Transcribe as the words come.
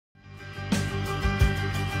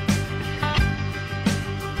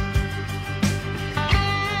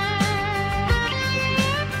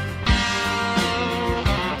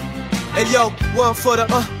Hey yo, 1 for the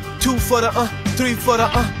 2 for the 3 for the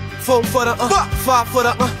 4 for the 5 for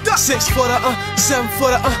the 6 for the 7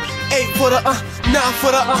 for the 8 for the 9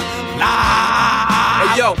 for the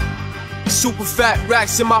Hey yo, super fat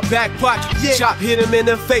racks in my back pocket. Chop hit him in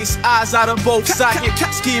the face, eyes out of both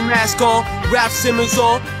sockets. Ski mask on, Ralph Simmons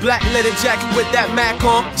on, black leather jacket with that Mac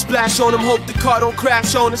on. Splash on him, hope the car don't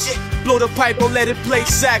crash on us. Blow the pipe, don't let it play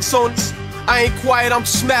sax on us. I ain't quiet, I'm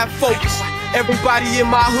just mad focused. Everybody in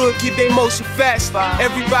my hood keep they motion fast.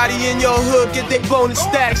 Everybody in your hood get they bonus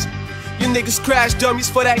stacks. You niggas crash dummies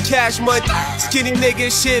for that cash money. Skinny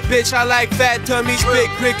nigga shit, bitch, I like fat tummies. Big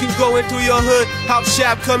prickings going through your hood. How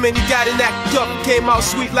Shabb come in, he got it act up. Came out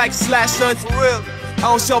sweet like Slash Son, for real.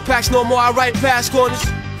 I don't sell packs no more, I write pass corners.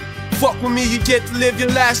 Fuck with me, you get to live your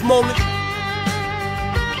last moment.